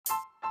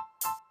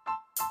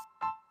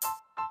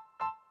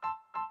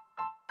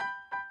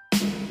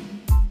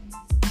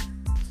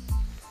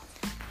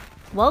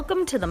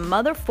Welcome to the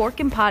Mother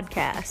Forkin'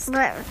 Podcast,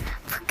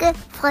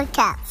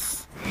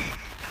 Podcast,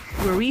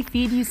 where we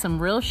feed you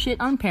some real shit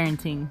on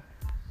parenting.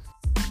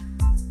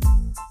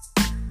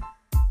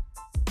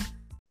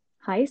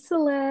 Hi,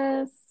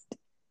 Celeste.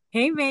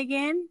 Hey,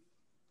 Megan.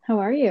 How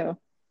are you?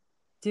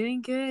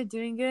 Doing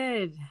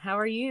good. How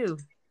are you?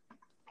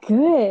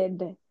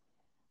 Good.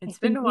 It's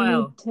been a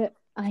while.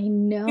 I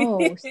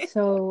know.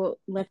 So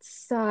let's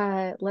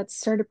start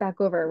it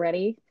back over.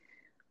 Ready?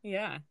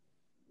 Yeah.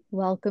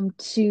 Welcome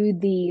to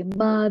the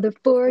Mother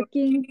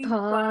Forkin'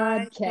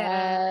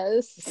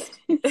 Podcast.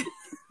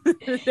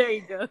 There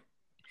you go.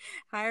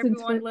 Hi,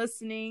 everyone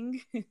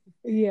listening.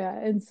 Yeah,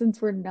 and since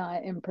we're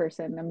not in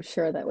person, I'm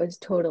sure that was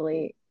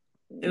totally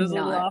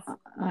not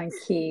on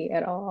key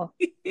at all.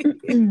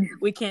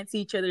 We can't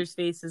see each other's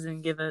faces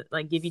and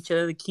give each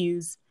other the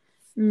cues.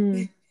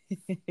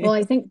 Well,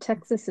 I think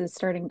Texas is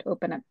starting to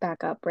open it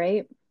back up,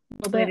 right?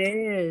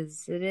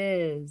 It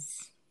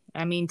is.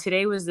 I mean,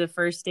 today was the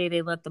first day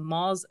they let the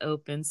malls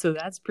open, so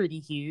that's pretty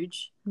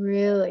huge.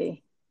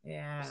 Really?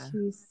 Yeah.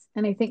 Jeez.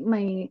 And I think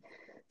my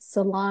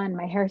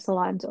hair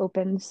salon's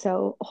open,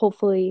 so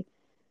hopefully,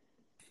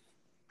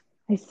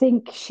 I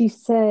think she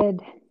said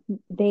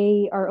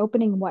they are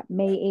opening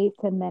May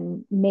 8th, and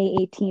then May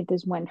 18th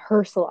is when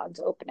her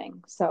salon's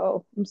opening.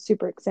 So I'm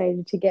super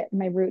excited to get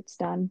my roots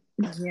done.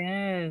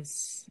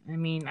 Yes. I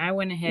mean, I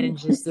went ahead and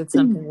just did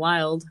something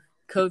wild.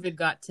 COVID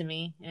got to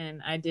me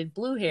and I did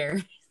blue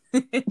hair.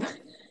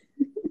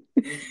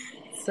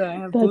 So I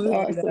have blue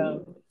hair now.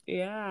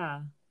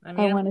 Yeah. I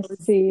mean, I want to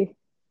see.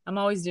 I'm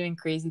always doing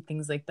crazy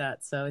things like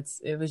that. So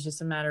it was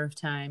just a matter of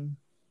time.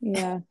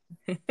 Yeah.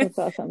 That's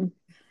awesome.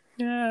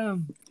 Yeah.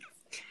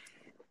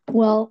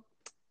 Well,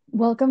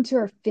 welcome to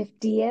our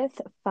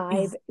 50th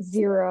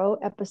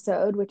 50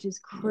 episode, which is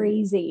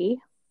crazy.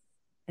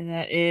 And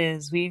that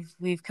is.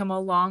 We've come a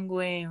long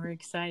way and we're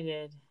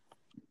excited.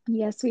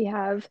 Yes, we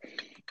have.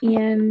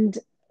 And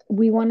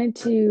we wanted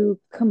to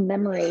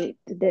commemorate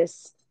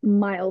this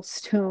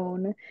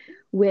milestone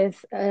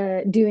with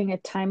doing a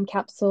time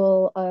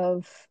capsule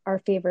of our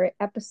favorite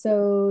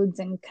episodes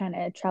and kind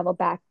of travel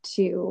back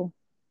to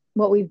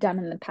what we've done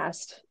in the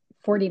past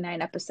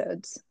 49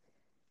 episodes.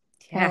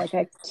 Yeah. Kind of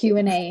like a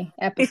Q&A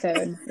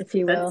episode, if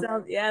you will.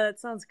 That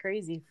sounds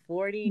crazy.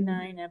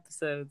 49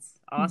 episodes.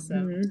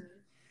 Awesome. Mm-hmm.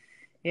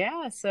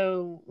 Yeah.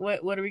 So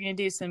what are we going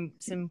to do?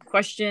 Some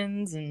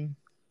questions and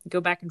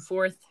go back and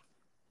forth?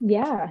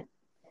 Yeah.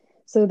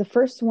 So the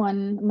first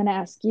one I'm going to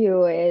ask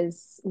you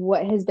is,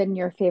 what has been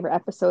your favorite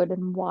episode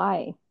and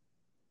why?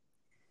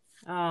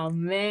 Oh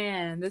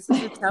man, this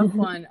is a tough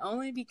one.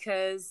 Only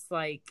because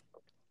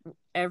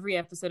every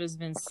episode has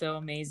been so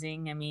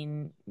amazing. I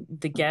mean,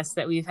 the guests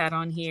that we've had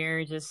on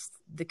here, just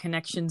the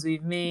connections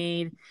we've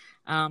made.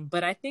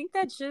 But I think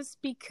that's just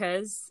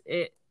because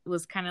it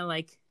was kind of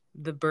like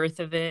the birth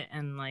of it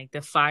and like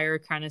the fire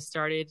kind of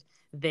started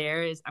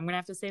there. I'm gonna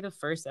have to say the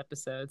first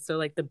episode. So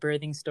like the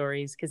birthing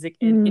stories, because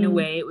in a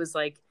way it was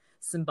like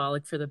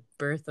symbolic for the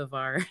birth of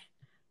our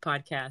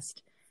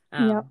podcast.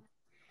 Yep.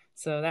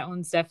 So that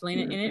one's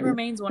definitely, and it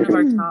remains one of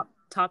our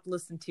top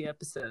listened to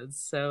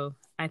episodes. So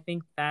I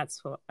think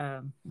that's what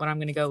I'm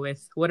going to go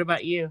with. What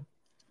about you?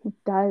 It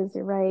does.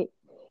 You're right.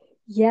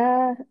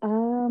 Yeah.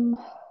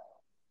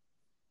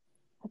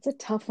 That's a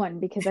tough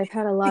one because I've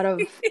had a lot of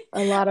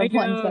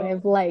ones that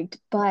I've liked,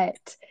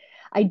 but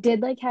I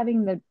did like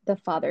having the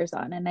fathers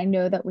on, and I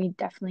know that we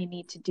definitely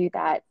need to do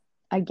that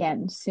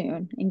again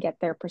soon and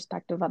get their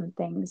perspective on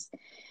things.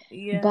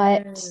 Yes.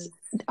 But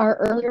our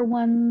earlier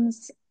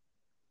ones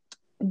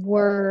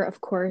were,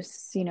 of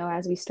course,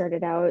 as we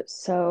started out,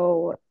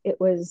 so it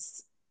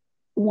was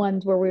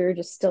ones where we were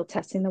just still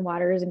testing the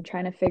waters and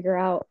trying to figure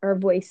out our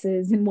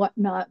voices and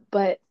whatnot.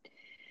 But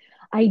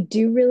I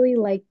do really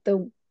like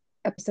the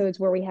episodes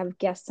where we have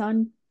guests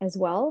on as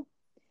well.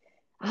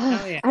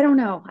 I don't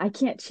know. I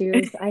can't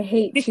choose. I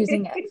hate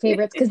choosing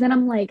favorites because then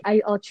I'm like,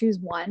 I'll choose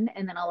one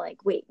and then I'll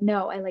like, wait,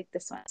 no, I like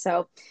this one.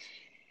 So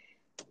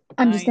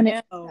I'm just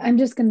gonna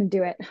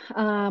do it.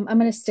 I'm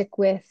gonna stick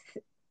with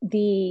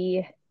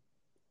the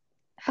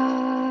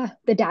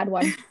dad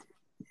one.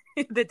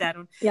 The dad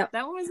one. Yeah.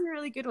 That one was a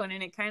really good one.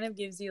 And it kind of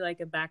gives you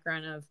like a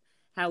background of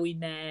how we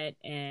met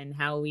and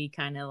how we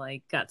kind of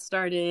like got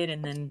started,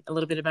 and then a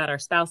little bit about our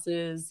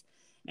spouses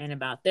and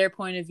about their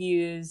point of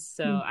views.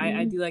 So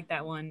I do like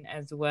that one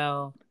as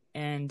well.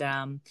 And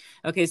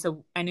okay,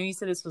 so I know you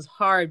said this was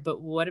hard, but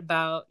what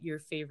about your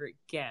favorite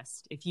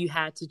guest? If you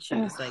had to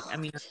choose,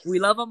 we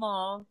love them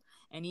all,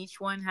 and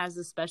each one has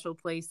a special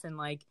place in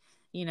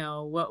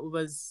what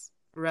was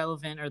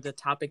relevant or the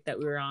topic that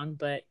we were on,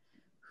 but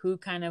who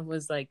kind of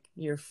was like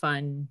your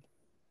fun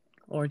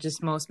or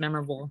just most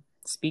memorable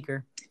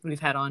speaker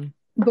we've had on?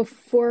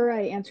 Before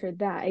I answer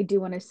that, I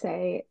do want to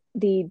say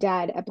the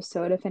dad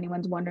episode, if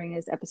anyone's wondering,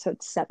 is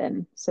episode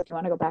 7. So if you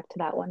want to go back to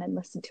that one and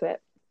listen to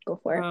it, go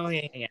for it. Oh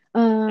yeah.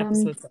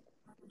 Episode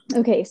 7.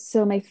 Okay,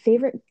 so my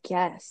favorite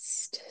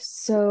guest.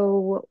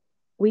 So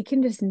we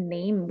can just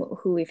name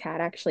who we've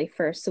had actually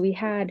first. So we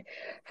had,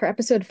 for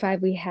episode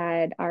 5, we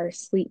had our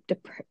sleep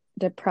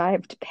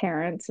Deprived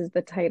Parents is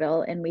the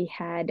title. And we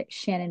had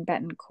Shannon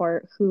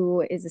Betancourt,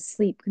 who is a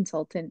sleep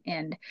consultant,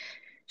 and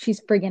she's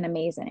friggin'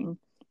 amazing.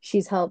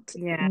 She's helped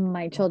Yeah.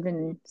 my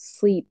children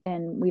sleep,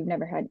 and we've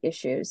never had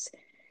issues.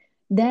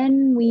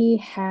 Then we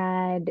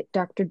had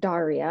Dr.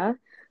 Daria,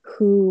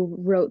 who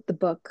wrote the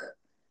book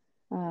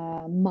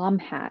Mom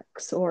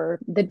Hacks, or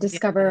the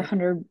Discover Yeah.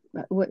 100,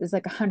 what is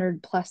like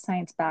 100 plus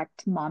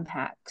science-backed mom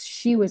hacks.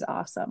 She was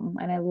awesome,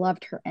 and I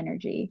loved her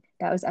energy.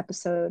 That was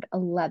episode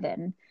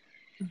 11.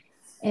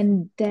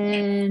 And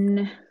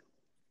then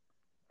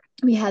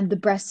we had the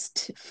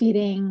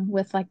breastfeeding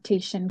with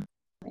lactation,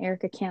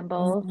 Erica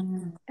Campbell,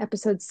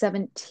 episode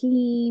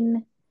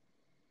 17.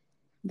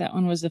 That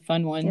one was a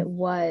fun one. It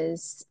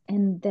was.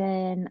 And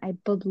then I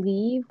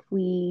believe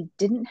we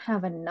didn't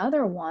have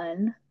another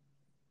one.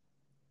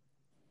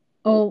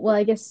 Oh, well,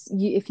 I guess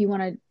if you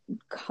want to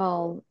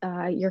call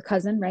your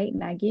cousin, right,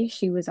 Maggie,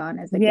 she was on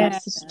as a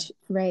guest,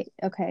 right?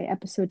 Okay,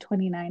 episode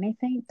 29, I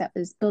think. That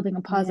was building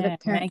a positive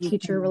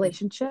parent-teacher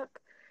relationship.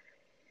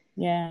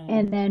 Yeah.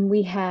 And then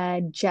we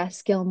had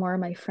Jess Gilmore,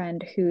 my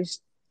friend,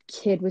 whose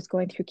kid was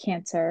going through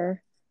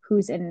cancer,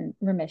 who's in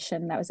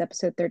remission. That was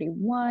episode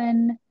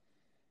 31.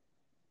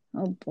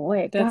 Oh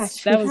boy,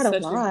 gosh, that we've was had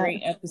such a a lot.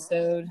 great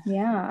episode.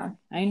 Yeah.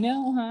 I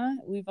know, huh?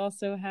 We've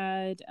also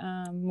had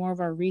more of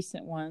our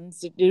recent ones.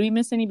 Did we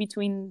miss any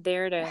between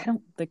there to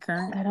the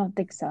current? I don't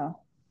think so.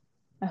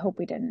 I hope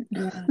we didn't.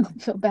 Yeah. I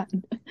feel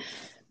bad.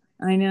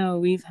 I know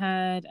we've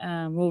had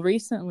well,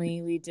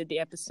 recently we did the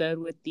episode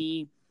with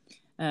the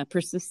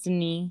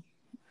persistently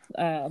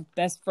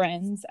best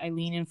friends,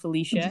 Eileen and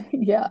Felicia.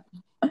 Yeah.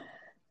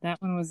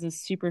 That one was a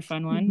super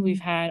fun one. Mm-hmm. We've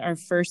had our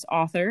first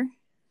author.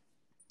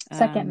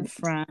 Second.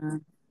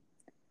 From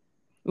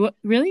what,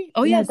 really?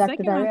 Oh yeah, Dr.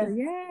 second Daria. author.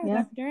 Yeah,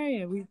 Dr.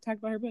 Daria. We talked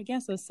about her book. Yeah,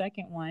 so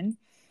second one.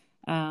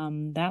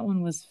 That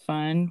one was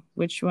fun.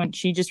 Which one?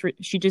 She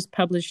just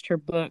published her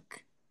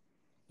book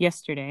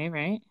yesterday,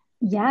 right?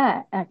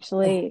 Yeah,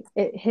 actually,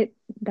 it hit.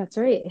 That's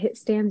right. It hit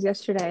stands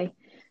yesterday.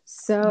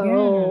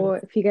 So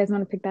if you guys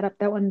want to pick that up,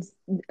 that one's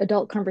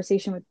Adult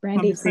Conversation with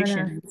Brandy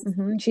Turner.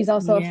 Mm-hmm. She's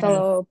also a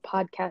fellow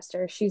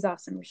podcaster. She's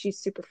awesome. She's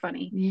super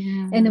funny.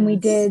 Yes. And then we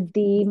did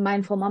the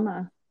Mindful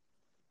Mama.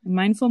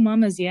 Mindful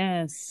Mamas,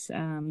 yes.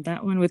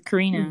 That one with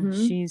Karina.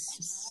 Mm-hmm. She's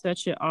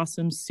such an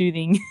awesome,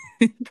 soothing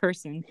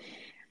person.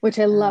 Which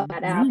I love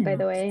that app, by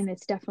the way, and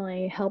it's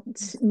definitely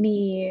helped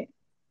me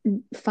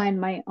find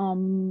my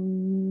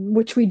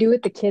which we do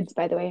with the kids,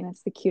 by the way, and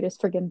it's the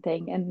cutest friggin'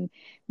 thing. And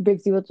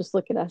Briggsy will just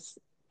look at us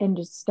and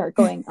just start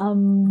going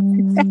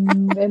and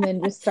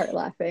then just start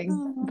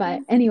laughing.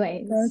 But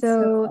anyway,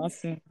 so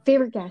awesome.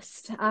 Favorite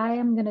guest, I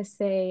am gonna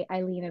say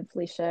Eileen and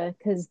Felicia,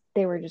 because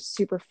they were just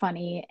super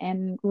funny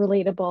and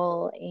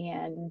relatable,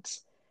 and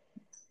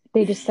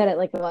they just said it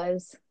like it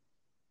was.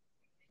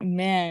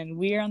 Man,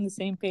 we are on the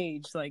same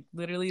page. Like,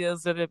 literally,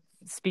 those are the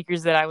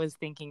speakers that I was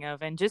thinking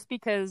of. And just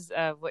because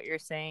of what you're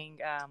saying,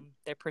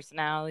 their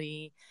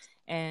personality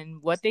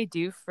and what they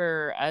do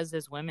for us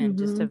as women,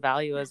 just to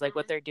value us, like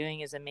what they're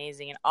doing is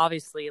amazing. And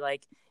obviously,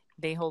 like,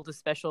 they hold a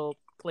special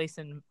place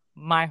in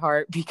my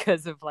heart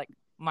because of like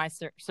my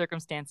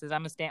circumstances.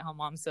 I'm a stay-at-home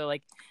mom, so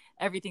like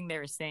everything they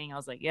were saying, I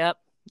was like, yep,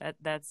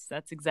 that's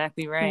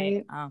exactly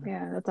right.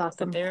 Yeah, that's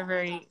awesome. But they're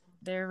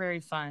very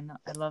fun.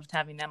 I loved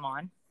having them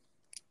on.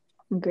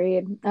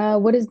 Agreed.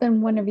 What has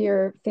been one of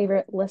your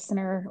favorite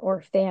listener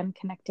or fan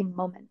connecting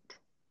moment?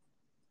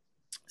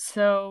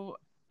 So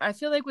I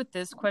feel like with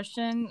this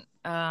question,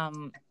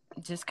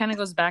 just kind of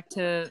goes back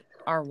to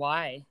our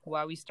why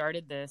we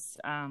started this,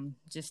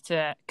 just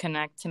to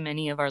connect to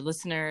many of our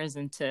listeners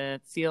and to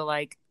feel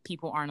like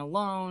people aren't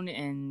alone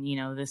in, you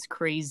know, this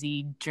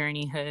crazy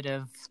journey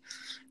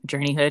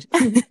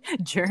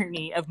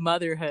of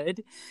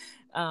motherhood.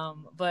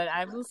 But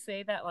I will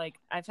say that, like,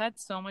 I've had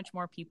so much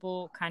more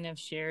people kind of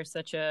share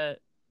such a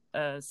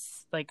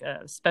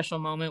special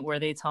moment where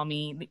they tell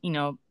me, you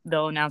know,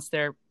 they'll announce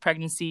their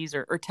pregnancies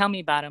or tell me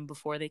about them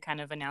before they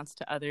kind of announce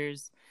to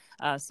others.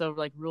 So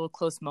like real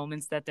close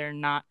moments that they're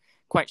not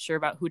quite sure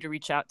about who to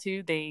reach out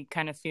to. They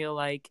kind of feel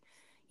like,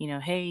 you know,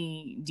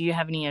 hey, do you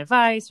have any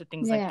advice or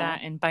things like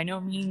that? And by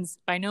no means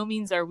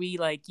are we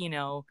like, you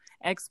know,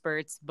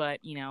 experts,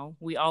 but, you know,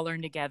 we all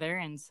learn together.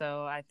 And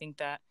so I think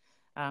that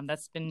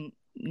that's been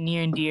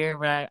near and dear,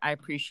 but I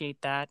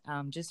appreciate that.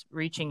 Just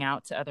reaching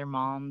out to other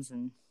moms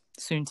and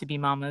soon to be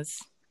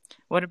mamas.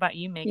 What about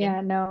you, Megan?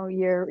 Yeah, no,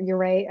 you're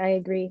right. I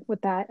agree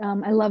with that.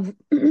 I love,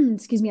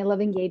 excuse me, I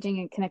love engaging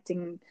and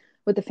connecting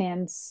with the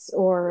fans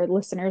or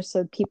listeners.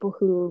 So people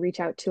who reach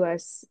out to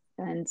us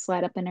and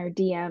slide up in our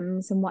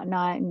DMs and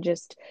whatnot, and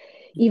just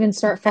even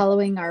start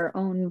following our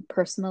own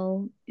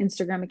personal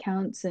Instagram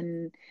accounts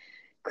and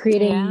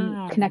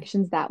creating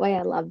connections that way.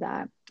 I love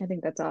that. I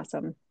think that's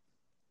awesome.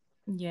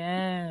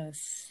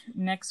 Yes.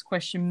 Next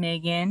question,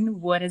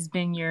 Megan. What has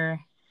been your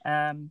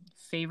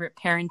favorite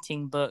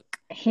parenting book?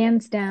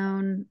 Hands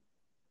down,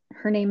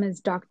 her name is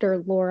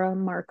Dr. Laura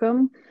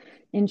Markham,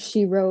 and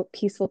she wrote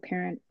Peaceful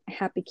Parent,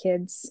 Happy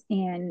Kids,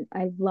 and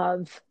I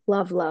love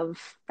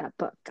that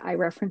book. I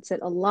reference it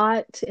a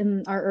lot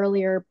in our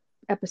earlier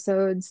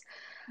episodes.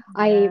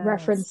 I Yes.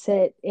 reference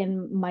it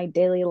in my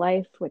daily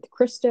life with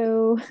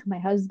Christo, my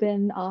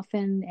husband,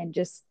 often, and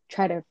just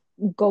try to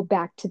go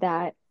back to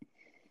that,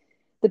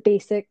 the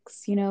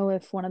basics,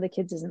 if one of the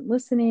kids isn't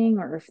listening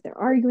or if they're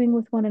arguing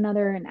with one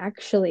another. And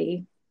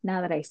actually,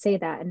 now that I say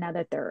that, and now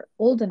that they're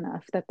old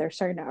enough that they're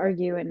starting to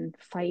argue and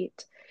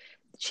fight,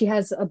 she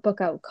has a book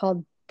out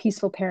called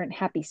Peaceful Parent,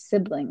 Happy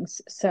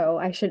Siblings. So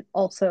I should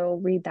also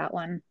read that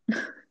one.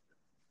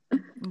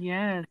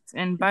 Yes.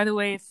 And by the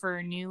way,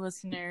 for new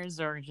listeners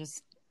or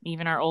just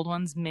even our old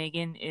ones,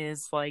 Megan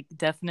is like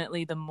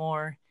definitely the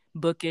more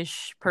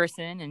bookish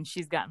person, and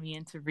she's got me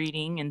into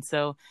reading. And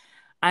so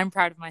I'm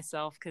proud of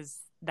myself because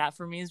that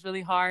for me is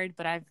really hard,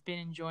 but I've been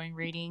enjoying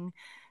reading.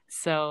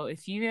 So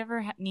if you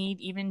ever need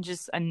even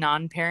just a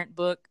non-parent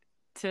book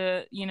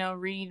to,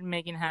 read,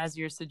 Megan has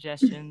your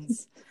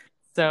suggestions.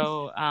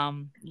 So,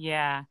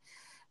 yeah.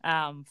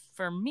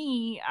 For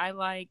me, I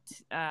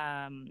liked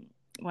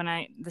when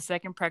my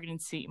second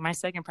pregnancy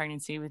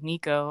with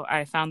Nico,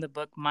 I found the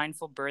book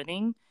Mindful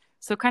Birthing.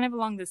 So kind of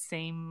along the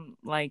same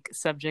like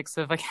subjects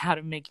of like how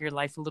to make your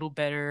life a little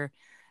better.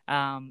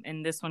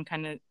 And this one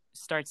kind of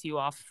starts you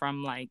off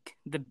from like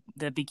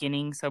the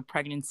beginning, so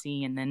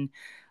pregnancy, and then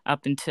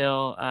up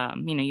until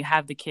you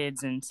have the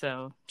kids, and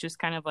so just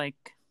kind of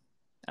like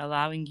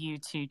allowing you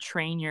to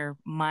train your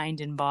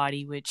mind and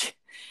body, which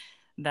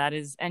that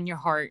is, and your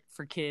heart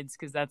for kids,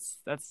 because that's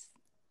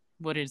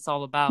what it's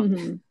all about.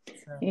 So,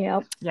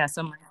 Yep. yeah,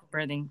 so Mindful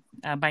Birthing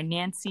by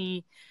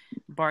Nancy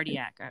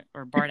Bardiak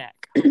or Bardak.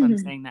 I hope I'm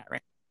saying that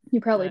right. You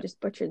probably just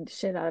butchered the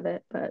shit out of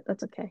it, but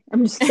that's okay.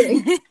 I'm just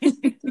kidding.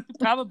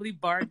 Probably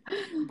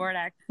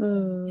Bardak.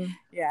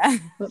 Yeah.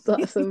 That's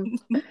awesome.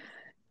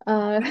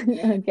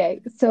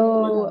 Okay,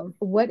 so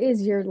what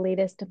is your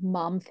latest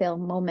mom fail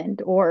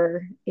moment,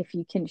 or if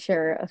you can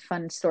share a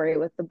fun story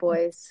with the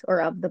boys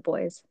or of the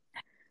boys?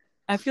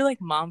 I feel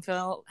like mom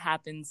fail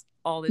happens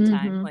all the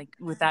time, like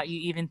without you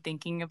even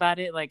thinking about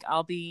it. Like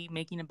I'll be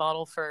making a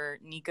bottle for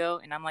Nico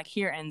and I'm like,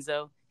 here,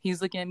 Enzo. He's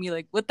looking at me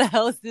like, what the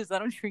hell is this? I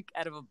don't drink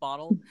out of a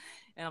bottle.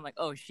 And I'm like,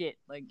 oh shit.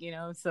 Like,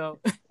 so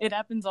it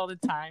happens all the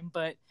time.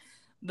 But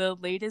the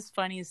latest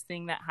funniest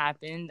thing that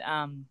happened,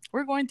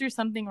 we're going through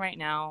something right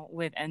now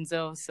with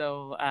Enzo.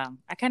 So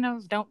I kind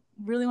of don't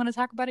really want to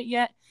talk about it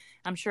yet.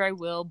 I'm sure I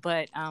will,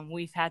 but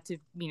we've had to,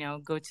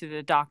 go to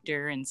the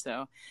doctor. And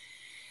so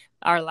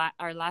our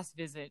last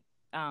visit,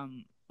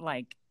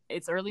 like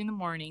it's early in the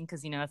morning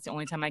because that's the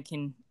only time I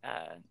can.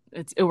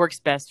 It works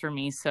best for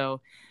me.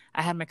 So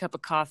I had my cup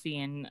of coffee,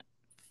 and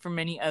for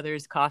many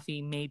others,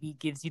 coffee maybe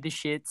gives you the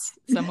shits.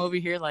 So I'm over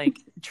here like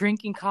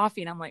drinking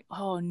coffee, and I'm like,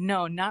 oh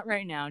no, not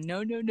right now,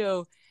 no, no,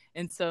 no.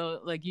 And so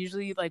like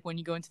usually like when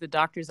you go into the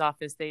doctor's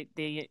office,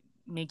 they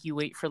make you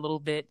wait for a little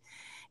bit.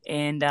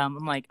 And I'm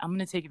like, I'm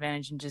gonna take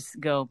advantage and just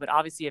go. But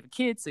obviously you have a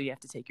kid, so you have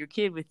to take your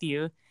kid with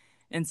you.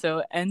 And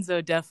so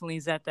Enzo definitely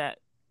is at that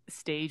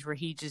stage where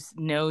he just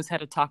knows how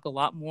to talk a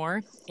lot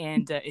more.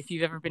 And if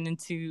you've ever been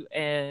into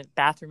a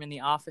bathroom in the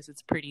office,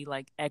 it's pretty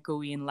like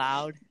echoey and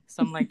loud.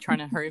 So I'm like trying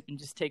to hurry up and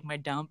just take my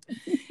dump.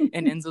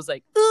 And Enzo's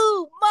like,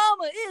 ooh,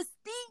 mama, it's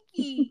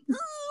stinky.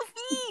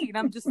 Ooh, and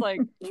I'm just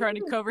like trying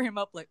to cover him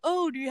up like,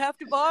 oh, do you have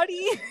to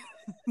body?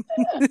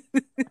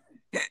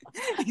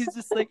 He's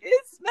just like,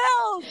 it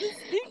smells,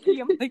 it's stinky.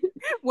 I'm like,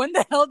 when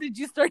the hell did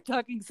you start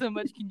talking so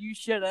much? Can you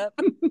shut up?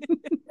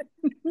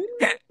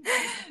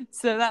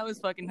 So that was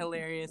fucking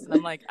hilarious. And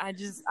I'm like, I'm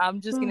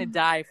just gonna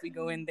die if we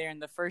go in there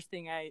and the first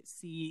thing I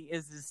see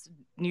is this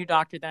new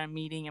doctor that I'm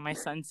meeting, and my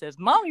son says,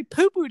 mommy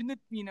poo-pooed in the,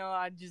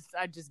 I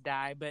just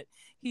die. But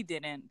he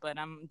didn't. But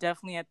I'm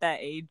definitely at that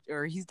age,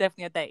 or he's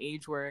definitely at that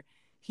age where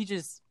he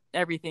just,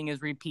 everything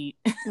is repeat.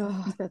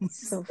 Oh,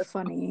 that's so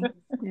funny.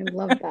 I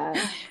love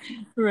that.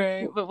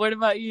 Right. But what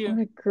about you?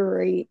 What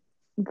a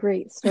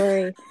great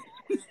story.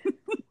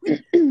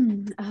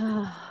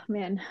 Ah,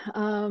 man.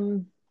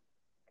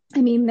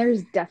 I mean,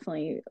 there's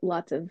definitely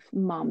lots of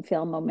mom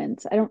fail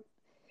moments.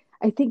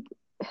 I think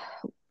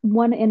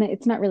one, and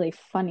it's not really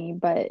funny,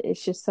 but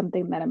it's just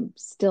something that I'm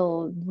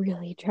still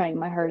really trying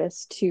my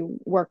hardest to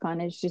work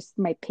on, is just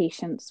my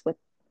patience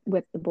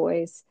with the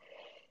boys,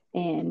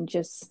 and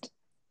just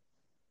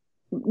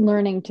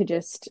learning to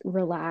just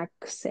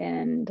relax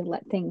and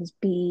let things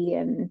be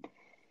and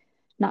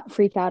not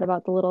freak out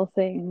about the little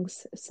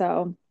things.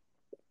 So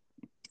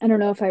I don't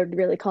know if I would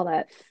really call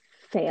that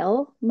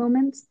fail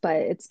moments, but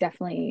it's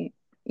definitely,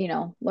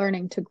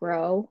 learning to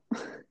grow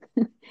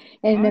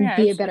and then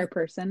be a better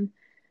person.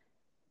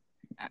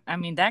 I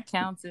mean, that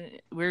counts.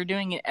 We're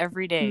doing it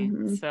every day.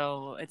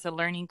 So it's a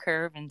learning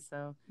curve. And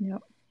so,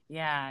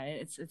 yeah,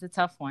 it's a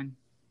tough one.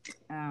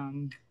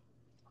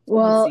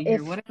 Well,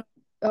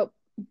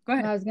 go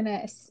ahead. I was going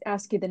to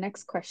ask you the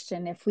next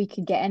question. If we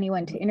could get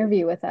anyone to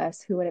interview with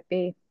us, who would it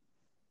be?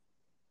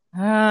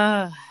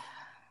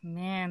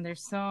 Man,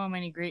 there's so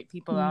many great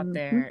people out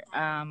there.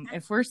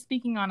 If we're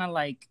speaking on a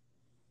like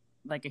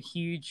a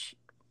huge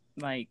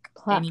like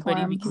platform,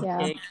 anybody we can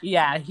pick,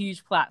 a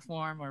huge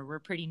platform where we're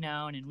pretty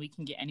known and we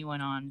can get anyone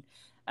on.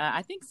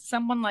 I think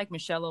someone like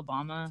Michelle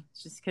Obama,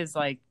 just because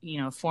like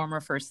former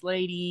first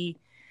lady,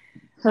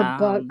 Her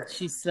book.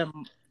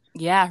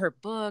 Her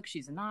book.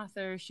 She's an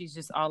author. She's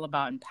just all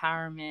about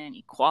empowerment,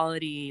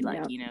 equality,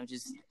 like,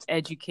 just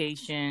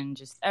education,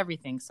 just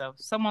everything. So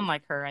someone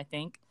like her, I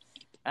think.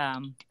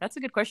 That's a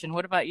good question.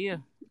 What about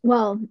you?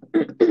 Well,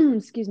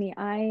 excuse me.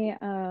 I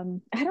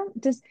don't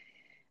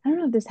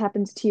know if this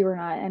happens to you or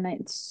not, and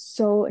it's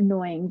so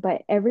annoying,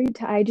 but every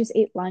time I just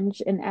ate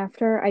lunch, and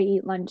after I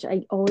eat lunch,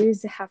 I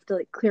always have to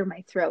like clear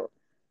my throat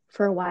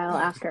for a while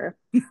after.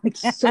 Like,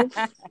 so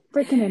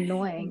freaking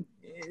annoying.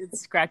 It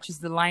scratches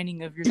the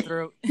lining of your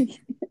throat.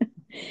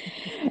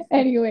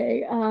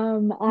 Anyway,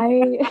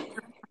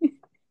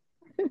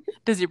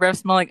 Does your breath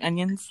smell like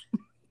onions?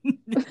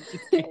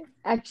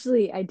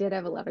 Actually, I did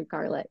have a lot of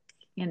garlic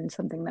in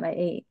something that I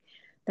ate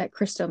that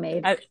Crystal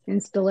made.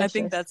 It's delicious. I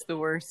think that's the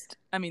worst.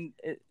 I mean,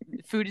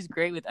 food is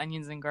great with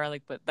onions and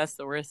garlic, but that's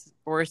the worst.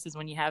 Worst is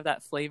when you have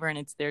that flavor and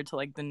it's there till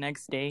like the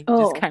next day.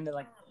 Just kind of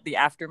like the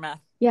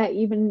aftermath. Yeah,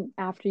 even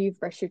after you've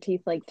brushed your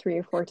teeth like 3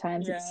 or 4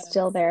 times, it's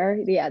still there.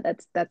 Yeah,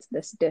 that's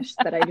this dish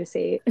that I just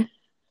ate.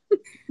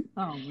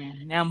 Oh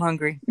man, now I'm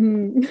hungry.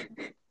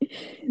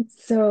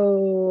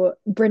 So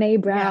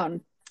Brene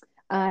Brown,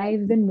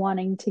 I've been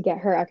wanting to get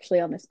her actually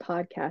on this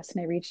podcast,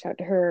 and I reached out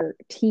to her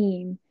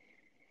team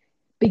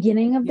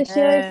beginning of this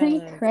year, I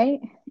think, right?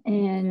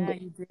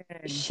 And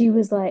she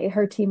was like,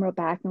 her team wrote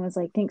back and was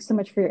like, thanks so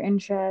much for your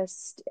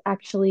interest.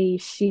 Actually,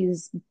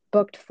 she's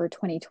booked for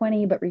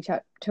 2020, but reach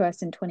out to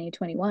us in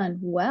 2021.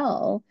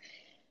 Well,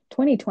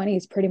 2020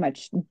 is pretty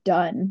much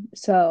done.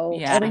 So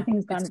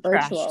everything's gone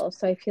virtual. Trashed.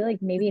 So I feel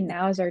like maybe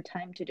now is our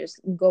time to just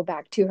go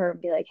back to her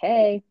and be like,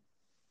 hey,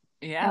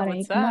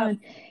 what's up?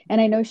 And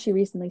I know she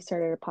recently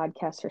started a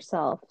podcast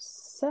herself.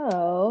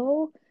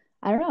 So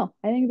I don't know.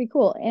 I think it'd be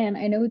cool. And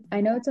I know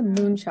it's a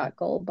moonshot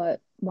goal,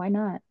 but why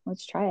not?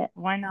 Let's try it.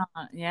 Why not?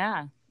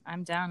 Yeah,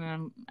 I'm down,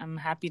 and I'm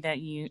happy that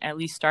you at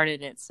least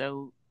started it.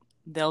 So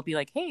they'll be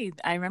like, hey,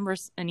 I remember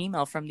an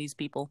email from these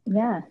people.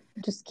 Yeah,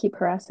 just keep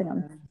harassing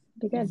them.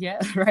 Be good. Yeah,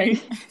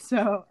 right.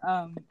 So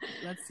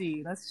let's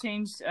see. Let's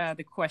change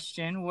the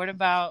question.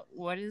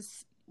 What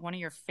is one of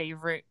your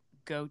favorite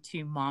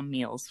go-to mom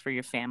meals for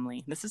your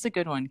family? This is a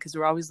good one because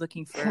we're always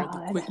looking for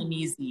the quick and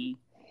easy.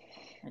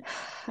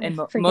 And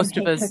most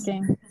of us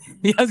cooking.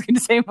 Yeah, I was going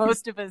to say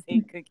most of us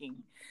hate cooking.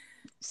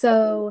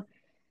 So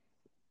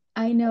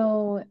I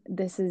know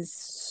this is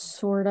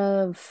sort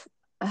of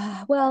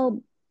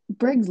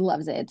Briggs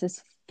loves it. It's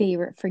his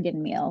favorite friggin'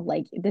 meal.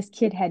 Like, this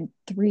kid had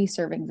 3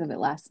 servings of it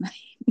last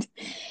night.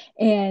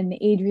 And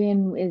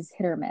Adrian is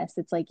hit or miss.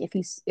 It's like if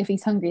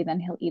he's hungry, then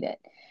he'll eat it.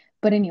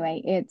 But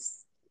anyway,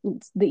 it's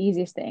the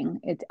easiest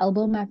thing. It's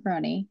elbow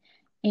macaroni,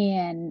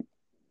 and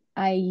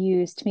I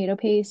use tomato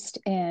paste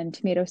and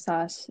tomato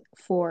sauce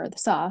for the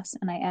sauce,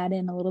 and I add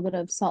in a little bit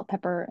of salt,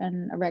 pepper,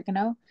 and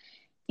oregano,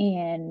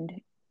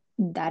 and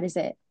that is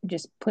it.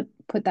 Just put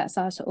that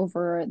sauce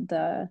over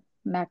the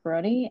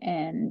macaroni,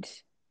 and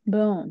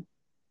boom,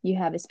 you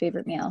have his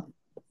favorite meal.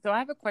 So I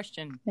have a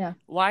question. Yeah.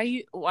 Why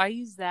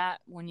use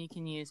that when you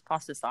can use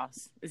pasta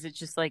sauce? Is it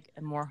just like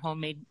a more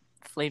homemade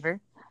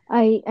flavor?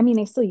 I mean,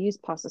 I still use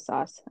pasta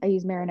sauce. I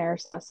use marinara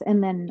sauce,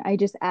 and then I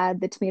just add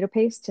the tomato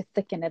paste to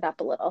thicken it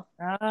up a little.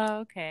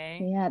 Oh, okay.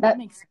 Yeah, that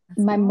makes sense.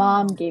 My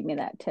mom gave me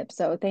that tip,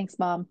 so thanks,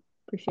 Mom.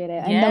 Appreciate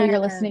it. Yes. I know you're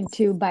listening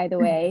too, by the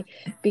way,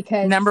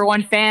 because number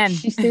one fan.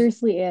 She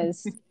seriously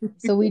is.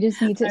 So we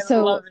just need to.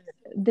 So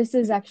this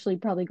is actually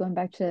probably going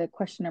back to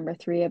question number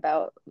 3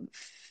 about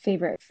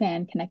favorite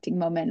fan connecting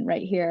moment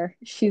right here.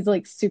 She's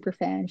like super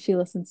fan. She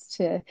listens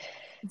to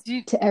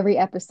every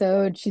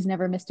episode. She's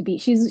never missed a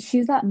beat.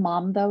 She's that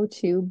mom though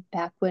too.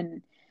 Back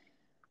when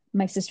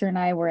my sister and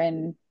I were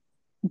in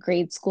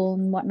grade school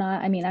and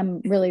whatnot. I mean,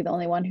 I'm really the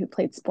only one who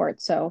played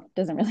sports, so it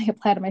doesn't really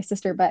apply to my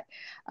sister, but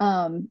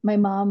my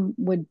mom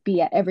would be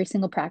at every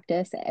single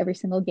practice, at every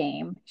single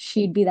game.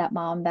 She'd be that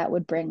mom that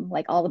would bring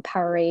like all the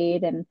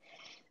Powerade and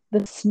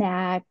the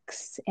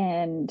snacks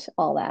and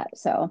all that.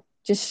 So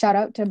just shout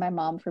out to my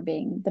mom for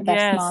being the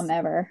best mom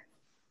ever.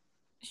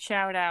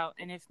 Shout out.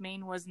 And if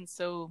Maine wasn't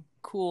so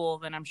cool,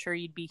 then I'm sure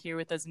you'd be here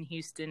with us in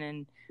Houston,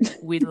 and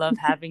we'd love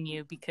having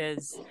you,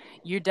 because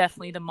you're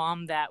definitely the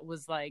mom that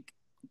was like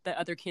the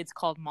other kids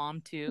called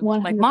mom too.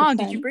 100%. Like, Mom,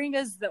 did you bring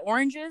us the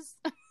oranges?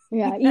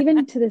 Yeah,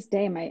 even to this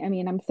day,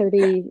 I'm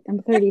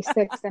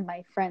 36, and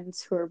my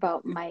friends who are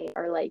about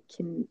are like,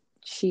 can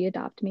she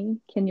adopt me?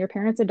 Can your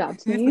parents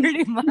adopt me?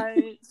 Pretty much.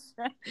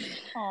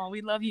 Oh,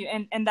 we love you.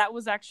 And that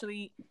was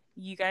actually,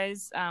 you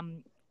guys,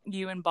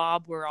 you and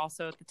Bob were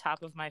also at the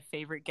top of my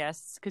favorite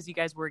guests, because you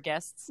guys were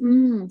guests.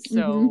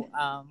 So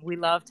we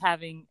loved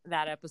having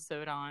that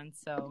episode on.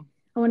 So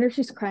I wonder if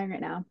she's crying right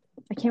now.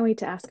 I can't wait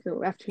to ask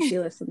her after she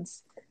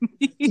listens.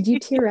 Did you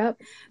tear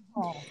up?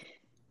 Oh.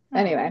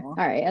 Anyway, all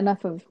right,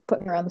 enough of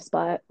putting her on the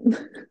spot.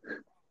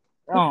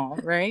 Oh,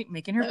 right,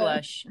 making her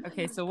blush.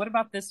 Okay, so what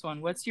about this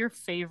one? What's your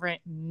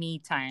favorite me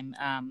time,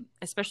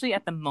 especially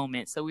at the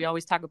moment? So we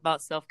always talk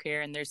about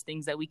self-care, and there's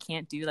things that we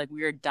can't do, like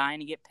we are dying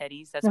to get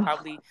petties. That's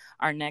probably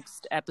our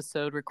next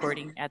episode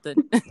recording at the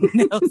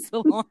nail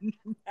salon.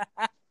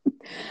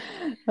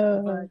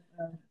 But,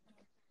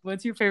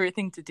 what's your favorite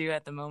thing to do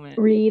at the moment?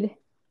 Read.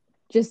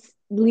 Just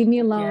leave me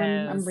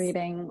alone. I'm Yes.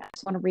 reading. I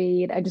just want to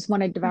read. I just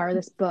want to devour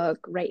this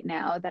book right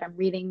now that I'm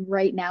reading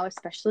right now,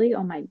 especially.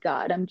 Oh my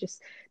God.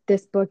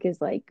 This book is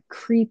like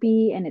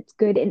creepy and it's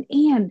good. And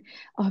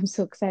oh, I'm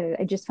so excited.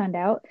 I just found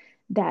out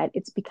that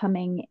it's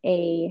becoming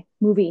a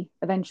movie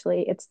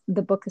eventually.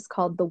 The book is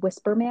called The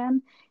Whisper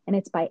Man and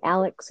it's by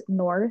Alex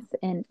North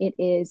and it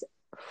is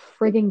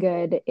friggin'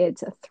 good.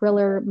 It's a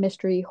thriller,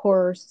 mystery,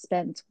 horror,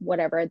 suspense,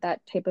 whatever,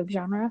 that type of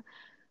genre.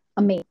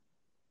 Amazing.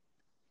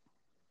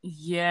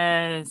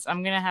 Yes.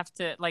 I'm gonna have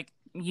to like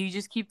you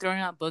just keep throwing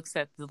out books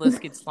that the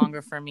list gets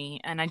longer for me.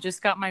 And I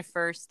just got my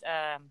first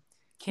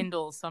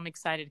Kindle, so I'm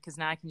excited because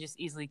now I can just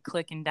easily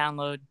click and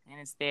download and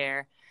it's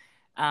there.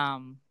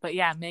 But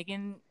yeah,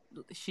 Megan,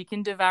 she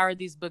can devour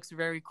these books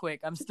very quick.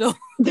 I'm still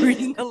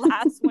reading the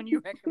last one you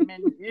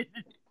recommended.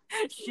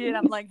 Shit,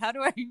 I'm like, how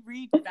do I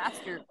read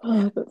faster?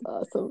 Oh, that's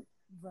awesome.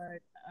 But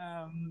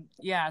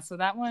yeah, so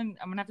that one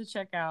I'm gonna have to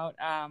check out.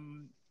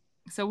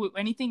 So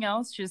anything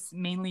else? Just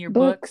mainly your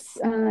books?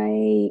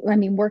 I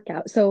mean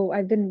workout. So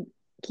I've been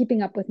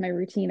keeping up with my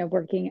routine of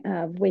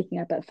waking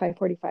up at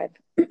 5:45,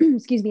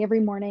 excuse me,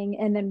 every morning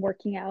and then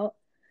working out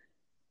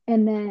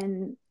and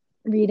then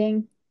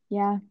reading.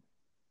 Yeah.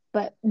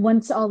 But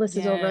once all this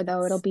is over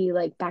though, it'll Yes. be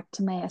like back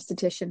to my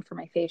esthetician for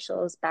my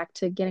facials, back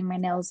to getting my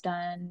nails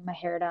done, my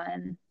hair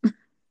done.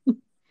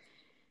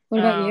 What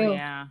about Oh you?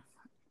 yeah.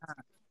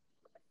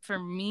 For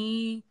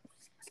me,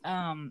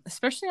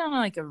 especially on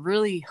like a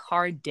really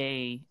hard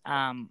day,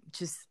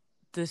 just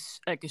this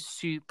like a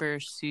super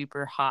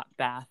super hot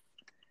bath.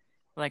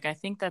 Like I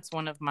think that's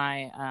one of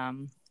my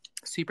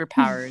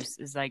superpowers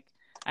is like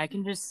I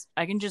can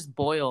just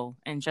boil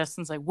and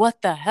Justin's like,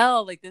 what the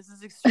hell, like this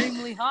is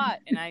extremely hot,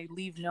 and I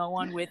leave no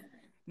one with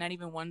not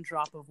even one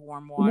drop of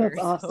warm water.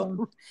 That's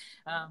awesome.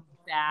 So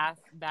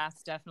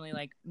baths definitely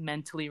like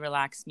mentally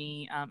relax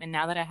me, and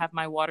now that I have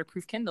my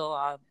waterproof Kindle,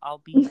 I'll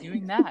be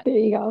doing that. There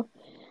you go.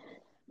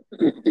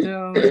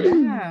 So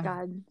yeah.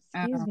 God,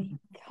 excuse me. um,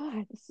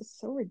 God, this is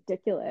so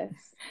ridiculous.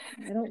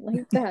 I don't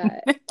like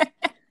that.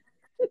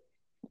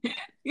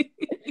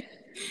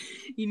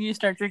 you need to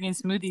start drinking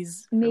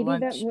smoothies for Maybe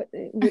that lunch.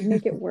 would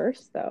make it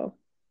worse though.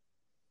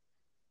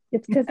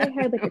 It's because I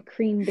had like a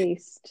cream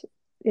based,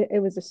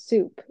 it was a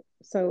soup.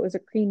 So it was a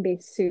cream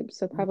based soup.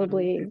 So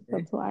probably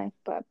that's why.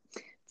 But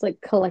it's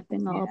like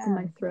collecting all up in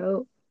Yeah. my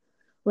throat.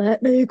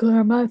 Let me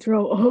clear my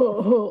throat.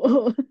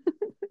 Oh.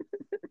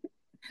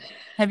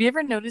 Have you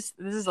ever noticed,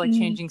 this is like Mm.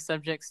 changing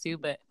subjects too,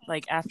 but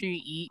like after you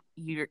eat,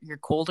 you're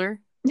colder?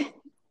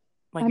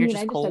 Like I you're mean, I just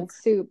just had cold?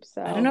 soup,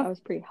 I don't so know. I was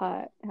pretty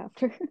hot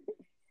after.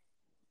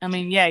 I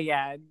mean,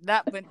 yeah.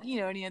 That, but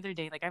any other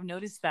day, like I've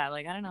noticed that.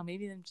 Like I don't know,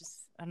 maybe I'm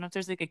just I don't know if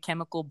there's like a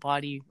chemical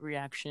body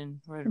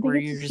reaction where, I think where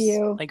it's you're just just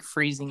you. like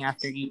freezing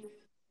after you eat.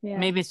 Yeah.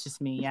 Maybe it's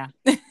just me, yeah.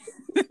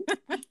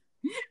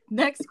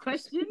 Next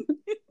question.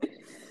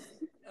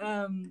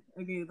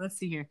 Okay, let's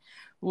see here.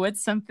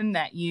 What's something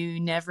that you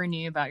never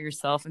knew about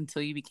yourself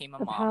until you became a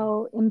Of mom?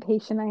 how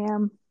impatient I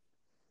am.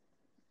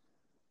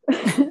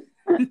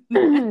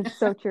 It's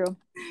so true.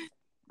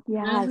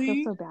 Yeah, I feel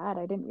Really? so bad.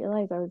 I didn't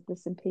realize I was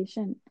this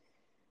impatient.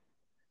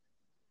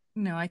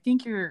 No, I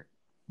think you're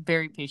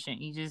very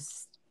patient. You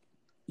just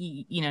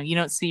you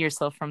don't see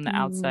yourself from the Mm,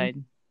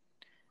 outside.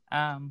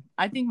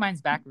 I think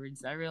mine's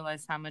backwards. I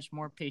realize how much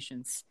more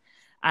patience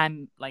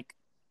I'm like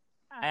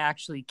I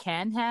actually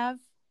can have,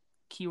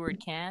 keyword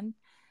can,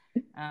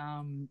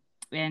 um,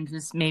 and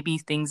just maybe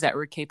things that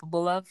we're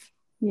capable of.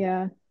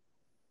 yeah.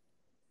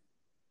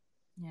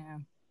 Yeah,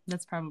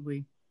 that's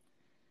probably.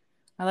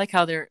 I like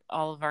how they're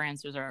all of our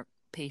answers are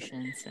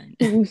patience and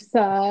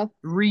Woosah.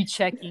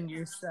 rechecking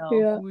yourself.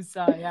 Yeah,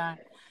 Woosah, yeah.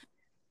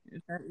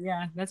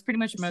 Yeah, that's pretty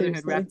much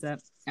motherhood seriously. wrapped up.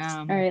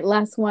 All right,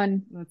 last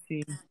one. Let's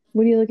see.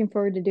 What are you looking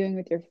forward to doing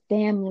with your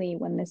family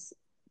when this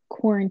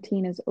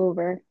quarantine is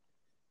over?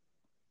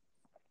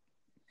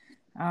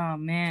 Oh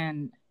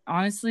man,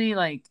 honestly,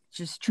 like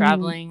just Mm,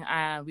 traveling.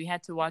 We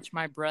had to watch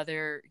my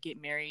brother get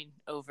married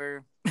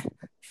over it's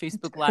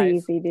Facebook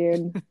Live, crazy,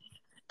 dude.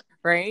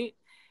 right?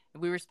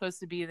 We were supposed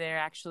to be there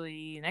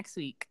actually next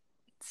week.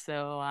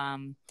 So,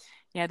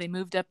 yeah, they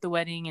moved up the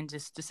wedding and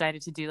just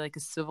decided to do like a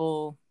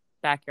civil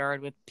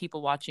backyard with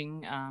people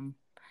watching.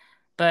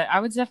 But I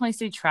would definitely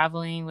say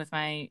traveling with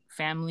my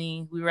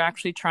family. We were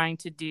actually trying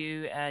to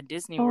do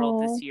Disney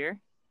World this Oh, year,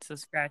 so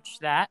scratch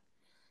that.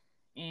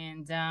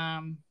 And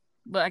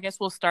but I guess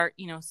we'll start,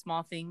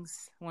 small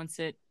things once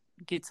it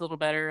gets a little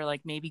better,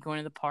 like maybe going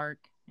to the park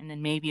and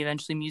then maybe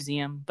eventually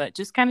museum, but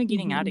just kind of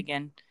getting out mhm.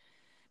 again.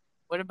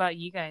 What about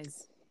you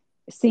guys?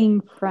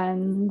 Seeing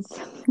friends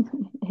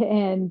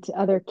and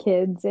other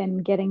kids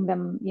and getting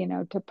them,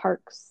 to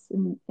parks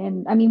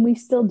and I mean, we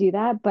still do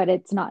that, but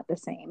it's not the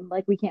same.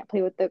 Like we can't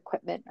play with the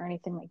equipment or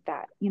anything like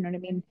that. You know what I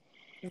mean?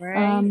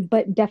 Right.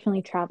 But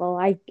definitely travel.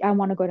 I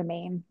want to go to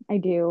Maine. I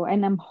do,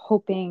 and I'm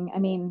hoping. I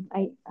mean,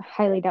 I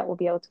highly doubt we'll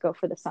be able to go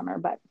for the summer,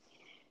 but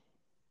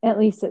at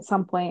least at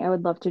some point, I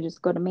would love to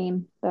just go to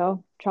Maine,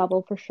 though.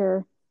 Travel for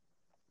sure.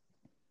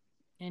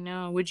 I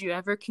know. Would you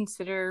ever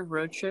consider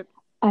road trip?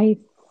 I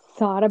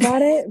thought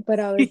about it, but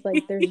I was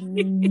like, there's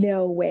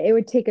no way. It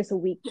would take us a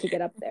week to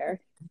get up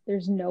there.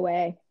 There's no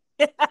way.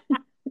 I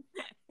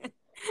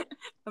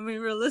mean,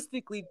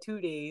 realistically, 2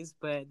 days,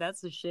 but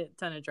that's a shit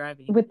ton of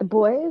driving. With the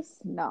boys?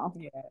 No.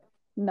 Yeah.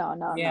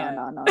 No.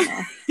 Yeah.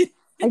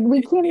 Like,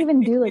 we can't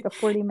even do like a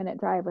 40-minute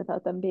drive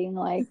without them being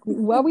like,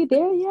 are we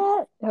there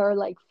yet? Or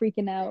like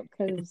freaking out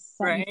because something's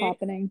Right?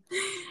 happening.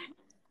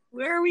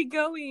 Where are we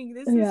going?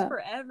 This is Yeah.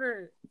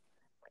 forever.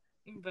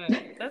 But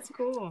that's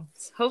cool.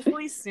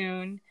 Hopefully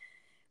soon.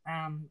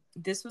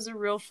 This was a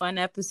real fun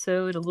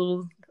episode. A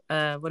little,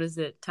 what is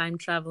it? Time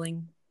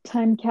traveling.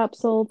 Time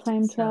capsule,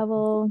 time So-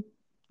 travel,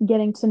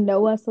 getting to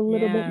know us a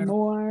little bit Yeah.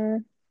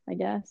 more, I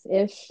guess,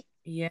 ish.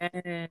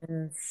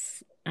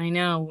 Yes, I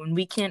know. And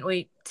we can't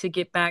wait to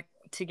get back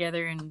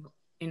together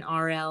in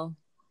RL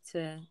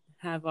to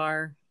have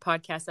our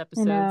podcast know.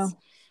 episodes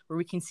where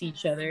we can see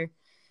each other.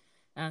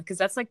 Because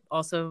that's like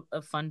also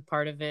a fun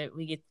part of it.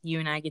 You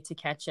and I get to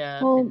catch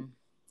up Well, and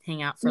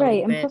hang out for a right.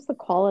 little And bit. plus the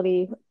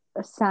quality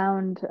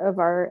sound of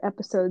our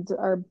episodes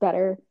are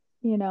better,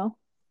 you know?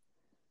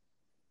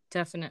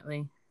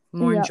 Definitely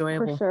more Yeah,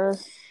 enjoyable. for sure.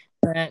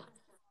 But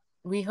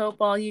we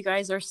hope all you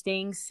guys are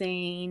staying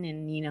sane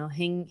and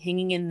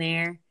hanging in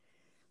there.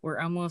 We're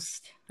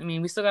almost. I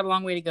mean, we still got a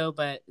long way to go,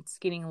 but it's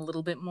getting a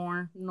little bit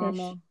more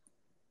normal.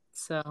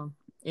 So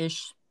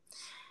ish.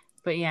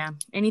 But yeah,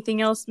 anything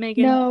else,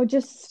 Megan? No,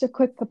 just a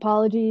quick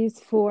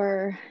apologies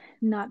for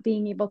not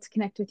being able to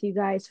connect with you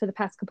guys for the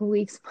past couple of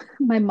weeks.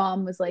 My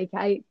mom was like,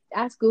 I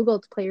asked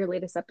Google to play your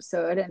latest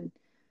episode, and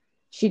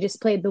she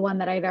just played the one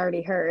that I'd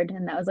already heard,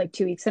 and that was like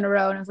 2 weeks in a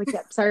row. And I was like,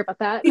 yep, sorry about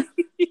that.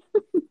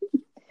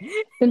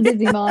 Been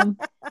busy, Mom.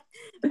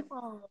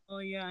 Oh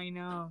yeah, I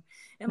know.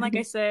 And like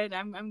I said,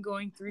 I'm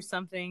going through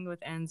something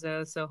with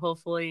Enzo, so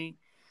hopefully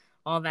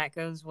all that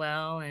goes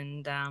well.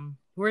 And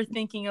we're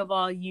thinking of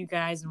all you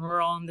guys, and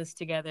we're all in this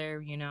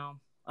together.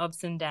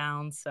 Ups and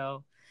downs.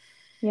 So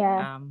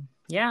Yeah.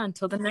 yeah.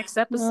 Until the next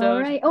All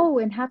episode. right. Oh,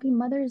 and happy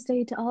Mother's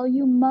Day to all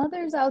you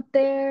mothers out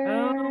there.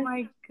 Oh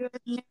my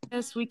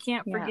goodness, we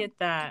can't Yeah. forget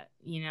that.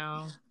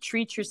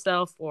 Treat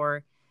yourself,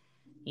 or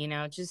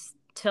just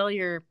tell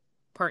your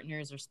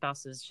partners or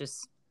spouses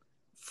just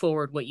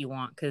forward what you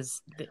want,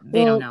 because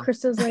they don't know.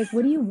 Krista's like,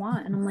 what do you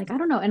want? And I'm like, I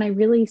don't know. And I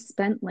really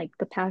spent like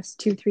the past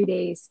 2-3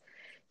 days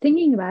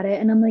thinking about it.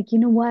 And I'm like, you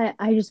know what?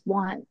 I just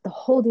want the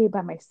whole day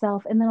by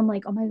myself. And then I'm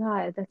like, oh my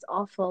God, that's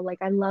awful.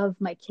 Like, I love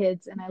my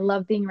kids and I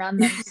love being around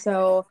them.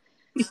 So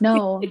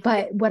no,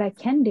 but what I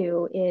can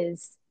do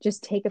is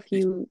just take a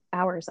few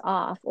hours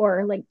off,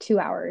 or like 2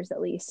 hours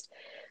at least.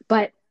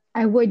 But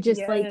I would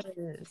just like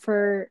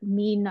for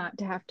me not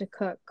to have to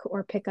cook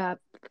or pick up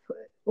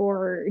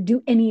or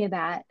do any of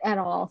that at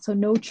all. So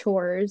no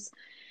chores,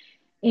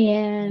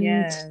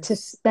 and to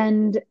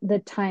spend the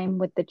time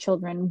with the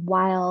children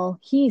while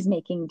he's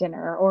making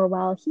dinner or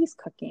while he's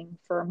cooking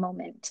for a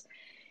moment.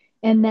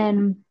 And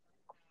then,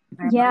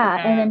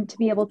 and then to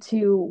be able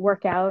to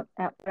work out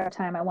at whatever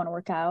time I want to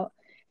work out.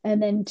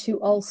 And then to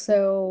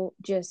also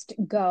just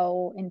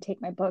go and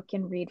take my book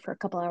and read for a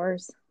couple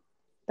hours.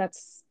 That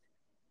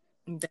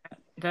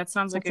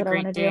sounds like a what I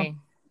great wanna day.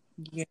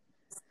 Yeah.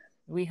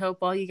 We hope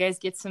all you guys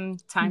get some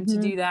time to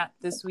do that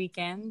this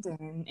weekend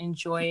and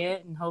enjoy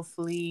it, and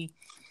hopefully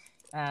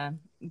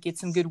get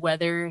some good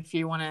weather if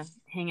you want to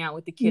hang out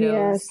with the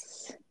kiddos.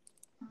 Yes.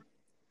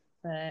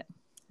 But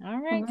all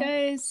right,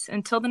 guys,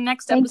 until the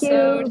next Thank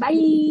episode.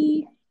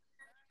 you.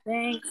 Bye.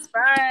 Thanks.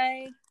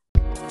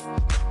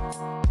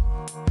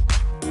 Bye.